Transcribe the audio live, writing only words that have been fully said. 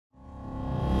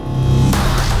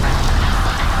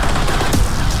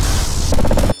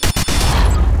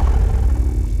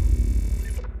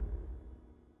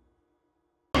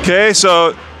Okay,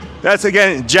 so that's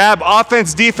again jab,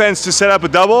 offense, defense to set up a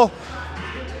double.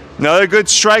 Another good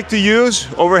strike to use,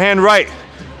 overhand right.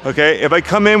 Okay, if I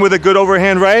come in with a good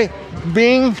overhand right,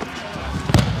 bing,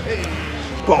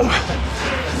 boom.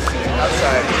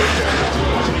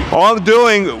 All I'm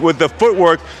doing with the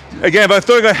footwork, again, if I'm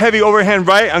throwing a heavy overhand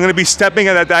right, I'm gonna be stepping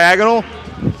at that diagonal,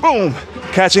 boom,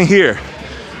 catching here,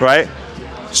 right?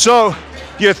 So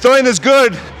you're throwing this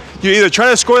good, you're either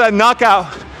trying to score that knockout,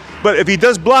 but if he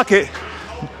does block it,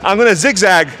 I'm gonna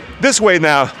zigzag this way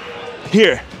now,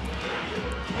 here.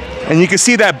 And you can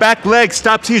see that back leg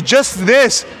stops here. Just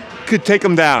this could take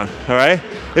him down, all right?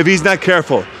 If he's not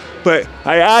careful. But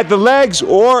I add the legs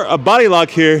or a body lock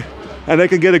here, and I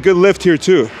can get a good lift here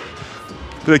too.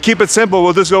 But to keep it simple,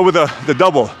 we'll just go with the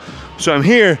double. So I'm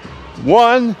here,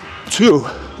 1, 2.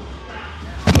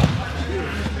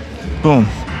 Boom.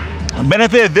 The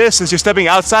benefit of this is you're stepping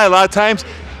outside a lot of times,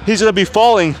 he's gonna be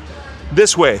falling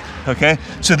this way, okay?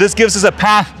 So this gives us a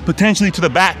path potentially to the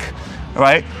back, all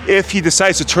right? If he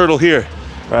decides to turtle here,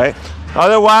 right?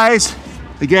 Otherwise,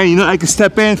 again, you know, I can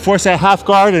step in, force that half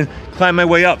guard and climb my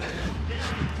way up.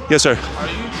 Yes, sir. Are you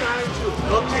trying to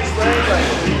hook his leg like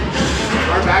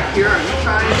far back here? Are you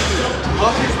trying to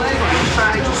hook his leg or are you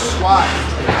trying to squat?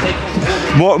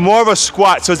 More of a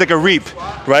squat, so it's like a reap,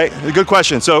 right? A good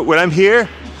question. So when I'm here,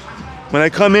 when I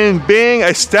come in, bing,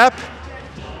 I step.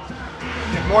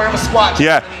 More of a squat.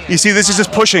 Yeah, you see this is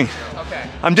just pushing. Okay.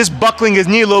 I'm just buckling his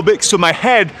knee a little bit so my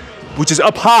head, which is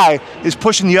up high, is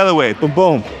pushing the other way, boom,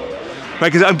 boom.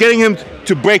 Right, because I'm getting him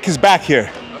to break his back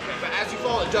here. Okay, but as you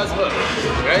fall, it does hook,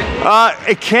 right?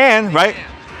 It can, right?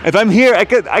 If I'm here, I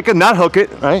could not hook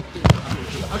it, right?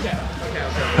 Okay.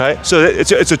 Right, so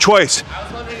it's a choice. I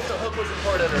was wondering if the hook was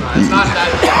important or not. It's not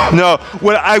that. No,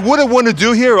 what I would have wanted to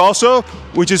do here also,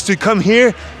 which is to come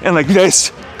here and like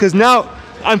this, because now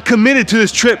I'm committed to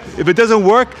this trip. If it doesn't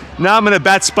work, now I'm in a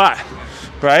bad spot,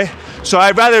 right? So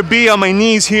I'd rather be on my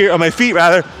knees here, on my feet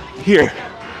rather, here.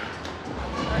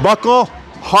 Buckle,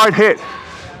 hard hit.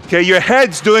 Okay, your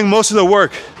head's doing most of the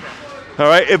work, all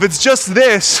right? If it's just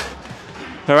this,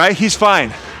 all right, he's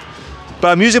fine. But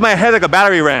I'm using my head like a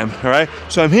battery ram, all right?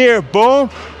 So I'm here, boom.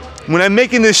 When I'm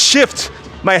making this shift,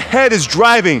 my head is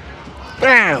driving,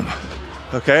 bam,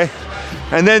 okay?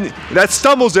 And then that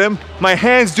stumbles him, my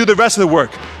hands do the rest of the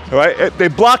work, all right? They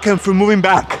block him from moving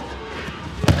back.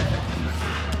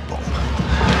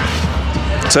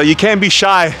 So you can't be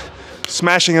shy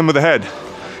smashing him with the head,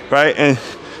 right? And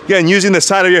again, using the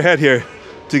side of your head here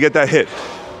to get that hit.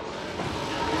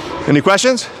 Any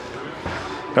questions?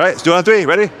 All right, let's do it on 3.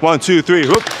 Ready? 1, 2, 3,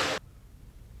 whoop.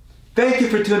 Thank you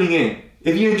for tuning in.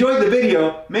 If you enjoyed the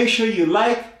video, make sure you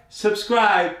like,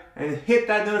 subscribe, and hit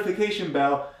that notification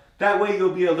bell. That way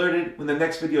you'll be alerted when the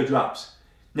next video drops.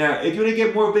 Now, if you want to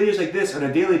get more videos like this on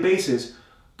a daily basis,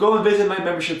 go and visit my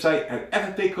membership site at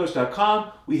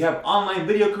ffacoach.com. We have online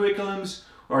video curriculums,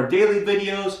 our daily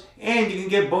videos, and you can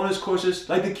get bonus courses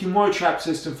like the Kimura Trap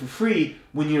system for free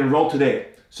when you enroll today.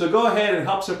 So go ahead and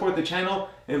help support the channel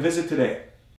and visit today.